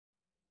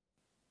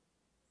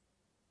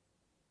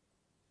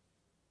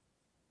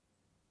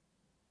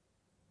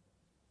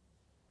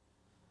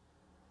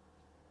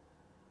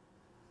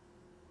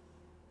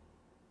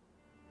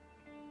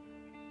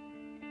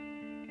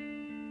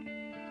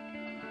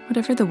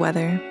Whatever the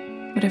weather,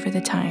 whatever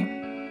the time,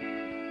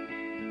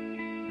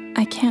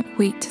 I can't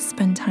wait to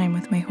spend time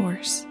with my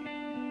horse.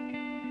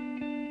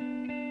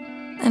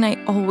 And I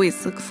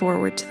always look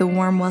forward to the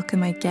warm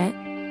welcome I get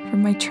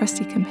from my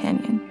trusty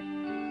companion.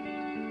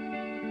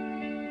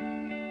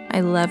 I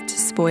love to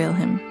spoil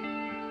him,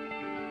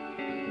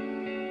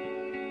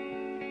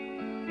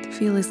 to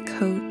feel his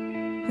coat,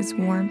 his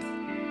warmth,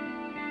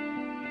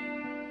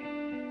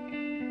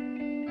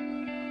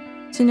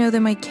 to know that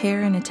my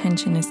care and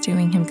attention is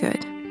doing him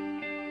good.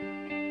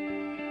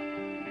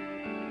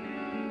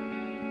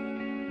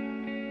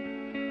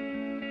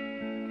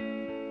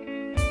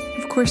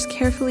 Of course,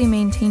 carefully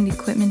maintained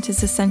equipment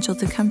is essential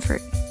to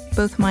comfort,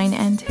 both mine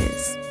and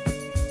his.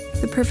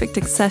 The perfect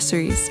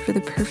accessories for the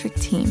perfect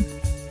team.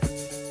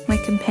 My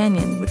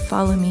companion would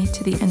follow me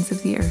to the ends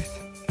of the earth.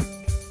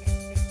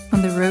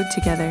 On the road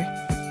together,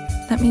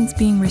 that means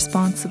being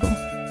responsible,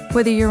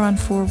 whether you're on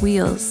 4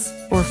 wheels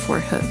or 4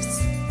 hooves.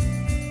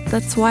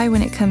 That's why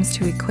when it comes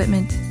to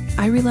equipment,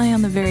 I rely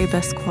on the very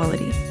best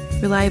quality,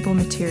 reliable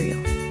material,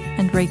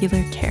 and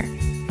regular care.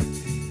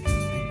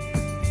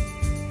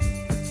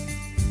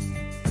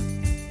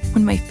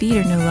 When my feet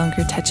are no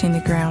longer touching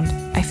the ground,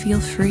 I feel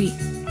free.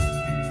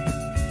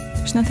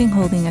 There's nothing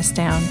holding us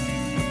down.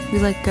 We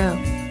let go.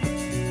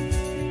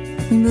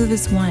 We move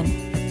as one,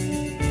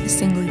 a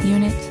single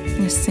unit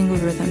in a single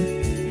rhythm.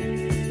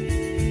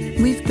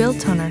 We've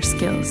built on our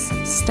skills,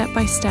 step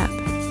by step,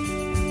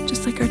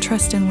 just like our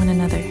trust in one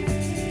another.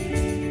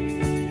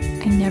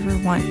 I never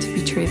want to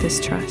betray this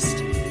trust.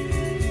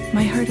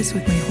 My heart is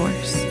with my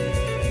horse.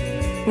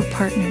 We're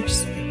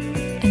partners.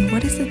 And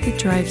what is it that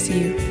drives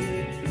you?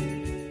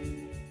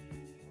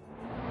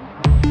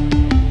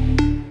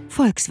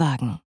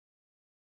 Volkswagen.